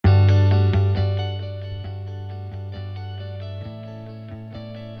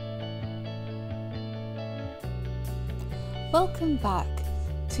Welcome back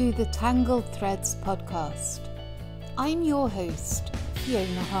to the Tangled Threads Podcast. I'm your host,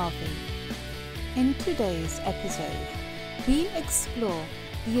 Fiona Harvey. In today's episode, we explore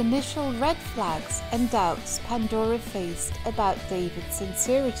the initial red flags and doubts Pandora faced about David's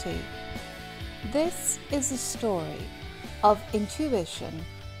sincerity. This is a story of intuition,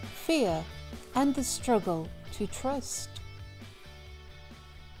 fear, and the struggle to trust.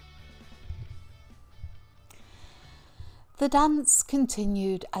 The dance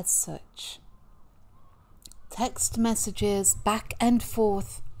continued as such. Text messages back and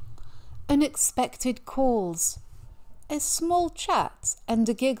forth, unexpected calls, a small chat and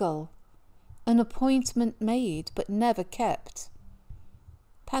a giggle, an appointment made but never kept.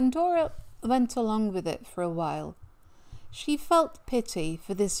 Pandora went along with it for a while. She felt pity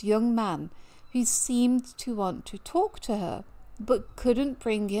for this young man who seemed to want to talk to her but couldn't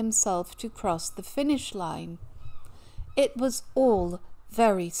bring himself to cross the finish line. It was all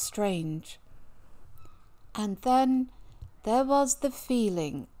very strange. And then there was the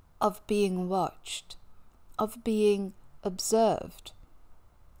feeling of being watched, of being observed.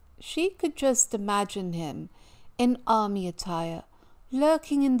 She could just imagine him in army attire,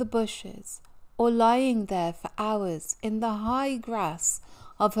 lurking in the bushes, or lying there for hours in the high grass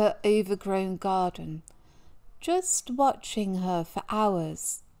of her overgrown garden, just watching her for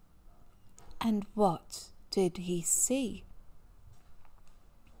hours. And what did he see?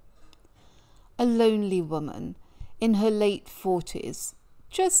 A lonely woman in her late 40s,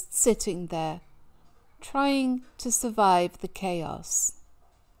 just sitting there, trying to survive the chaos.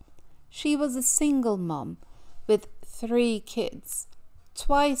 She was a single mom with 3 kids,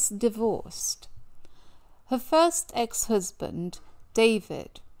 twice divorced. Her first ex-husband,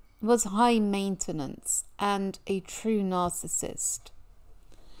 David, was high maintenance and a true narcissist.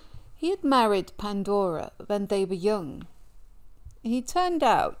 He had married Pandora when they were young. He turned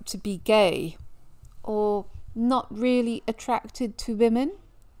out to be gay, or not really attracted to women,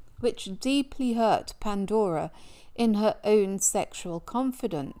 which deeply hurt Pandora in her own sexual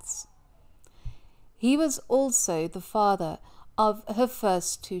confidence. He was also the father of her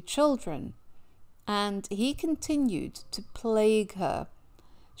first 2 children, and he continued to plague her,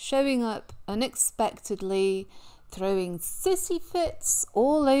 showing up unexpectedly, throwing sissy fits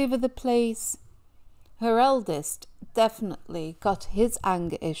all over the place. Her eldest definitely got his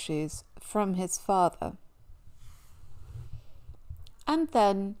anger issues from his father. And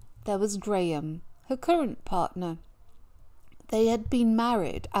then there was Graham, her current partner. They had been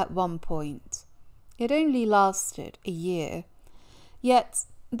married at one point. It only lasted a year, yet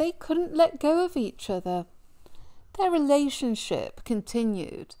they couldn't let go of each other. Their relationship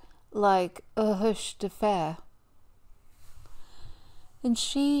continued like a hushed affair. And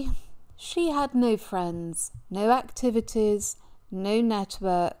she had no friends, no activities, no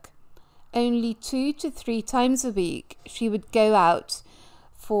network. Only 2 to 3 times a week she would go out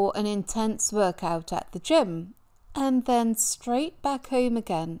for an intense workout at the gym and then straight back home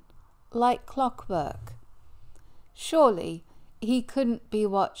again, like clockwork. Surely he couldn't be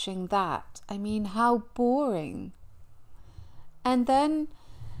watching that. I mean, how boring. And then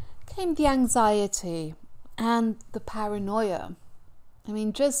came the anxiety and the paranoia. I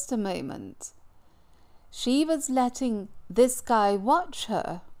mean, just a moment. She was letting this guy watch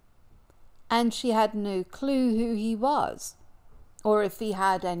her, and she had no clue who he was, or if he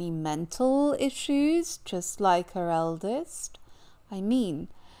had any mental issues, just like her eldest. I mean,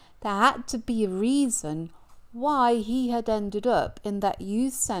 there had to be a reason why he had ended up in that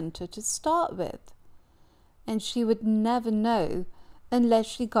youth centre to start with, and she would never know unless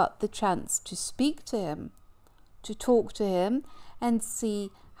she got the chance to speak to him, to talk to him and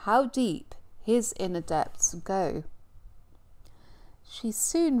see how deep his inner depths go. She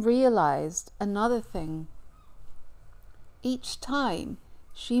soon realized another thing. Each time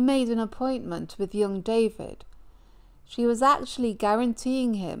she made an appointment with young David, she was actually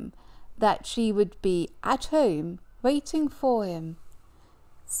guaranteeing him that she would be at home waiting for him.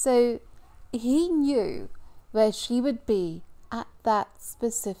 So he knew where she would be at that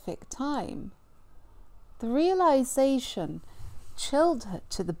specific time. The realization chilled her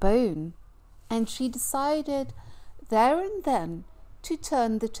to the bone, and she decided there and then to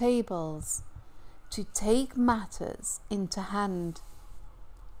turn the tables, to take matters into hand.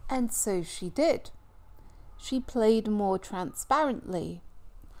 And so she did. She played more transparently.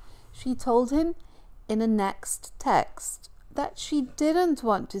 She told him in a next text that she didn't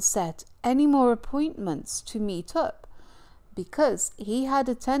want to set any more appointments to meet up because he had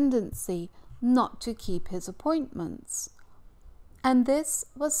a tendency not to keep his appointments. And this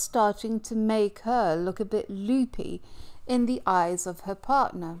was starting to make her look a bit loopy in the eyes of her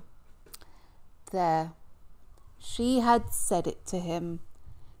partner. There, she had said it to him.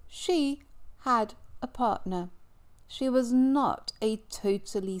 She had a partner. She was not a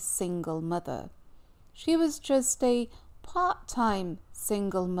totally single mother. She was just a part-time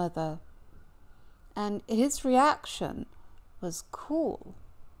single mother. And his reaction was cool.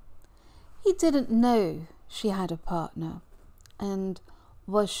 He didn't know she had a partner. And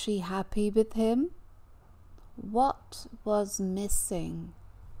was she happy with him? What was missing?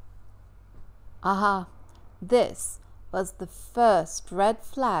 Aha, this was the first red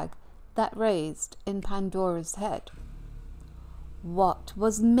flag that raised in Pandora's head. What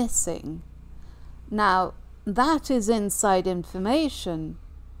was missing? Now, that is inside information.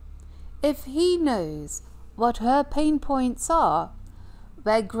 If he knows what her pain points are,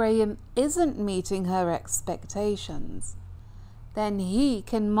 where Graham isn't meeting her expectations, then he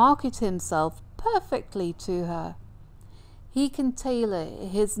can market himself perfectly to her. He can tailor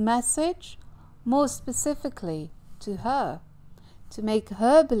his message more specifically to her, to make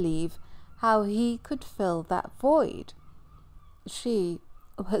her believe how he could fill that void. She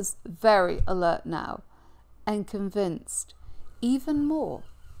was very alert now and convinced even more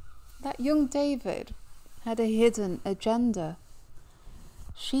that young David had a hidden agenda.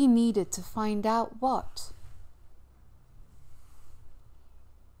 She needed to find out what.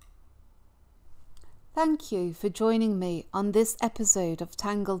 Thank you for joining me on this episode of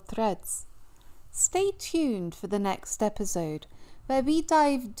Tangled Threads. Stay tuned for the next episode, where we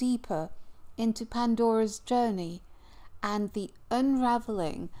dive deeper into Pandora's journey and the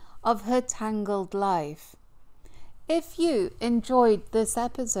unraveling of her tangled life. If you enjoyed this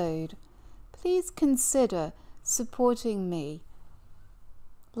episode, please consider supporting me.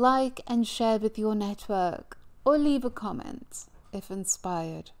 Like and share with your network, or leave a comment if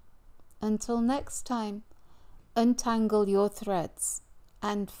inspired. Until next time, untangle your threads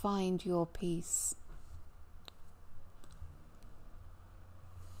and find your peace.